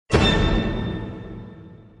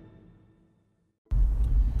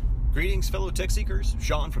Greetings, fellow tech seekers.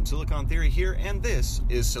 Sean from Silicon Theory here, and this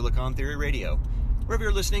is Silicon Theory Radio. Wherever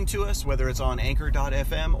you're listening to us, whether it's on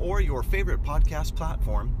Anchor.fm or your favorite podcast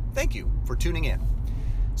platform, thank you for tuning in.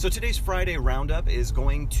 So today's Friday Roundup is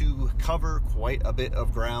going to cover quite a bit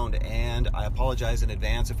of ground, and I apologize in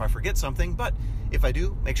advance if I forget something, but if I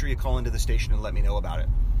do, make sure you call into the station and let me know about it.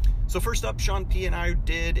 So first up, Sean P. and I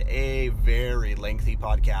did a very lengthy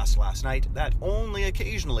podcast last night that only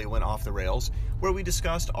occasionally went off the rails, where we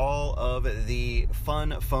discussed all of the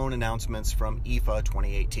fun phone announcements from IFA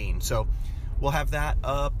 2018. So we'll have that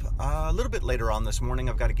up a little bit later on this morning.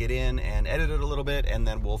 I've got to get in and edit it a little bit, and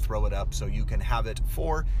then we'll throw it up so you can have it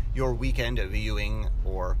for your weekend viewing,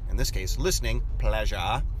 or in this case, listening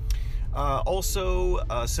pleasure. Also,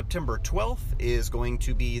 September 12th is going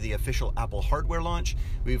to be the official Apple hardware launch.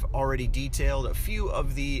 We've already detailed a few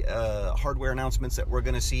of the hardware announcements that we're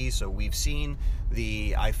going to see. So we've seen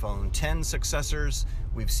the iPhone 10 successors.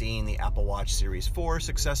 We've seen the Apple Watch Series 4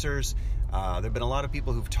 successors. There have been a lot of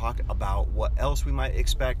people who've talked about what else we might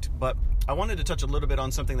expect, but I wanted to touch a little bit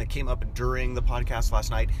on something that came up during the podcast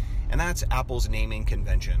last night, and that's Apple's naming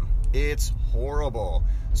convention. It's horrible.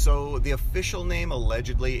 So the official name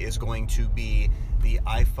allegedly is going to be the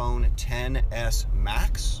iPhone XS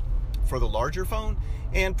Max for the larger phone,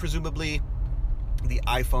 and presumably the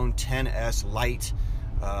iPhone XS Lite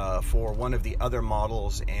for one of the other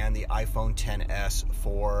models, and the iPhone XS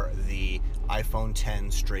for the iPhone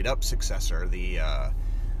X straight up successor, the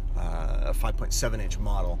 5.7-inch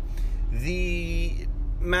model. The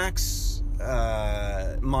Max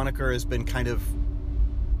moniker has been kind of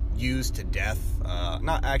used to death.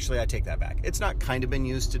 Not actually, I take that back. It's not kind of been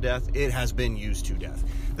used to death. It has been used to death.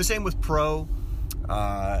 The same with Pro.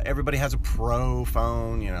 Everybody has a Pro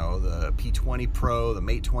phone, you know, the P20 Pro, the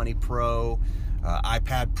Mate 20 Pro,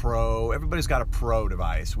 iPad Pro. Everybody's got a Pro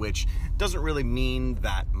device, which doesn't really mean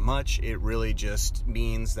that much. It really just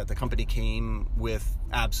means that the company came with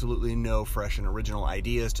absolutely no fresh and original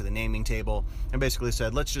ideas to the naming table and basically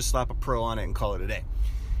said, let's just slap a Pro on it and call it a day.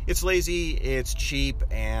 It's lazy, it's cheap,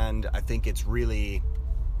 and I think it's really,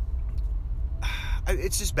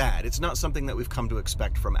 it's just bad. It's not something that we've come to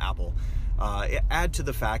expect from Apple. Add to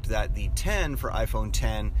the fact that the 10 for iPhone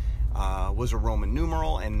 10 was a Roman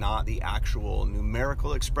numeral and not the actual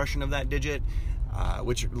numerical expression of that digit,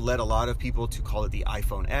 which led a lot of people to call it the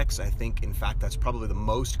iPhone X. I think, in fact, that's probably the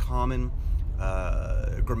most common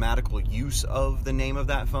grammatical use of the name of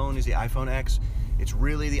that phone is the iPhone X. It's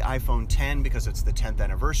really the iPhone 10 because it's the 10th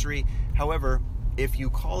anniversary. However, if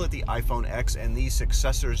you call it the iPhone X and these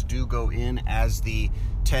successors do go in as the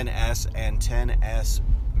XS and XS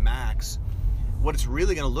Max, what it's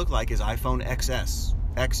really going to look like is iPhone XS,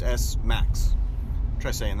 XS Max.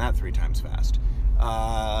 Try saying that 3 times fast.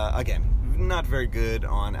 Again, not very good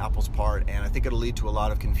on Apple's part, and I think it'll lead to a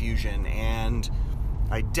lot of confusion, and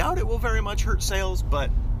I doubt it will very much hurt sales,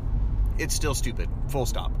 but it's still stupid, full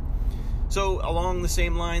stop. So along the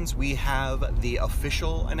same lines, we have the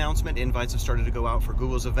official announcement. Invites have started to go out for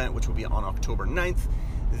Google's event, which will be on October 9th.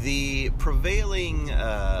 The prevailing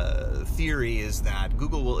theory is that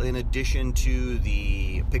Google will, in addition to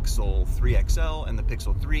the Pixel 3 XL and the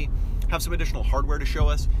Pixel 3, have some additional hardware to show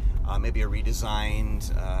us. Maybe a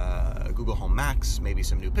redesigned Google Home Max, maybe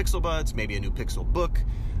some new Pixel Buds, maybe a new Pixel Book,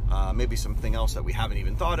 maybe something else that we haven't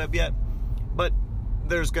even thought of yet. But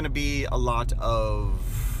there's going to be a lot of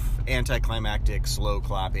anticlimactic slow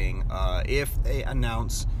clapping if they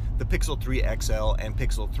announce the Pixel 3 XL and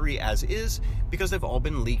Pixel 3 as is, because they've all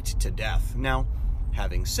been leaked to death. Now,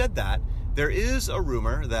 having said that, there is a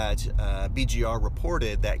rumor that BGR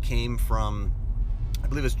reported that came from, I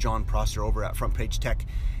believe it's John Prosser over at Front Page Tech,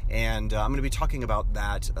 and I'm going to be talking about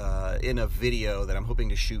that in a video that I'm hoping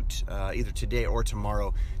to shoot either today or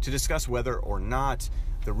tomorrow to discuss whether or not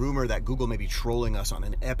the rumor that Google may be trolling us on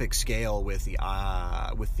an epic scale with the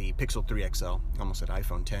Pixel 3 XL, almost said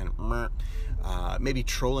iPhone 10, maybe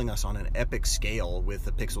trolling us on an epic scale with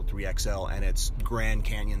the Pixel 3 XL and its Grand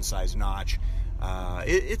Canyon-sized notch.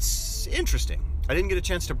 It's interesting. I didn't get a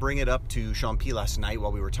chance to bring it up to Sean P. last night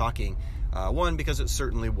while we were talking. One, because it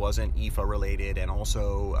certainly wasn't IFA related, and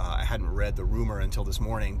also I hadn't read the rumor until this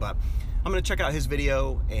morning, but I'm going to check out his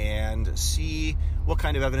video and see what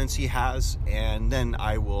kind of evidence he has, and then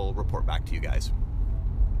I will report back to you guys.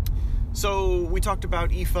 So we talked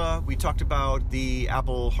about IFA, we talked about the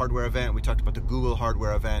Apple hardware event, we talked about the Google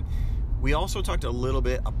hardware event. We also talked a little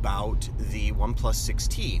bit about the OnePlus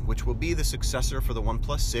 6T, which will be the successor for the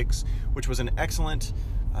OnePlus 6, which was an excellent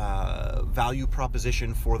value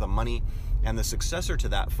proposition for the money. and the successor to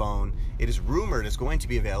that phone, it is rumored, is going to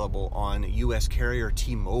be available on U.S. carrier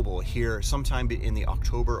T-Mobile here sometime in the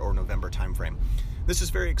October or November timeframe. This is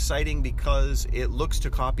very exciting because it looks to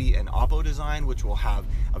copy an Oppo design, which will have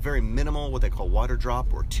a very minimal, what they call water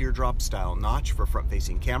drop or teardrop style notch for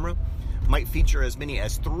front-facing camera. Might feature as many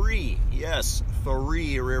as three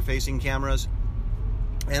rear-facing cameras,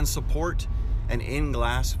 and support an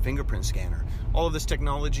in-glass fingerprint scanner. All of this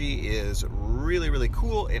technology is really, really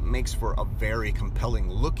cool. It makes for a very compelling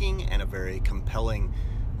looking and a very compelling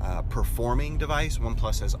performing device.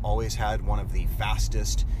 OnePlus has always had one of the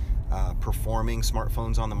fastest performing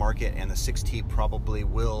smartphones on the market, and the 6T probably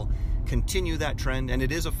will continue that trend. And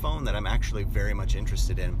it is a phone that I'm actually very much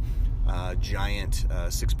interested in. Giant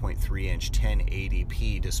 6.3-inch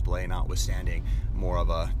 1080p display notwithstanding, more of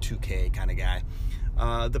a 2K kind of guy.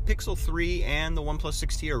 The Pixel 3 and the OnePlus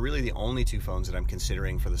 6T are really the only two phones that I'm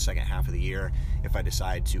considering for the second half of the year if I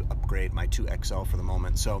decide to upgrade my 2XL for the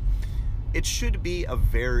moment. So it should be a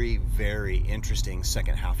very, very interesting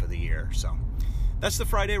second half of the year. So that's the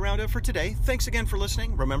Friday Roundup for today. Thanks again for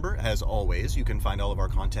listening. Remember, as always, you can find all of our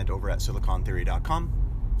content over at silicontheory.com.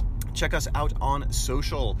 Check us out on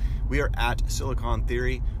social. We are at Silicon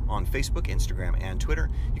Theory on Facebook, Instagram, and Twitter.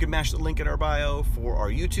 You can mash the link in our bio for our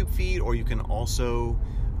YouTube feed, or you can also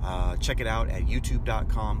check it out at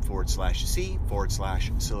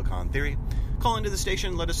youtube.com/c/Silicon Theory. Call into the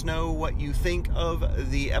station, let us know what you think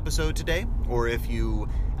of the episode today, or if you,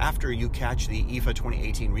 after you catch the IFA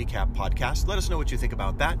 2018 recap podcast, let us know what you think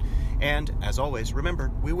about that. And as always,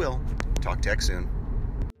 remember, we will talk tech soon.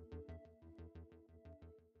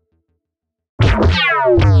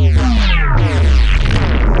 Yeah.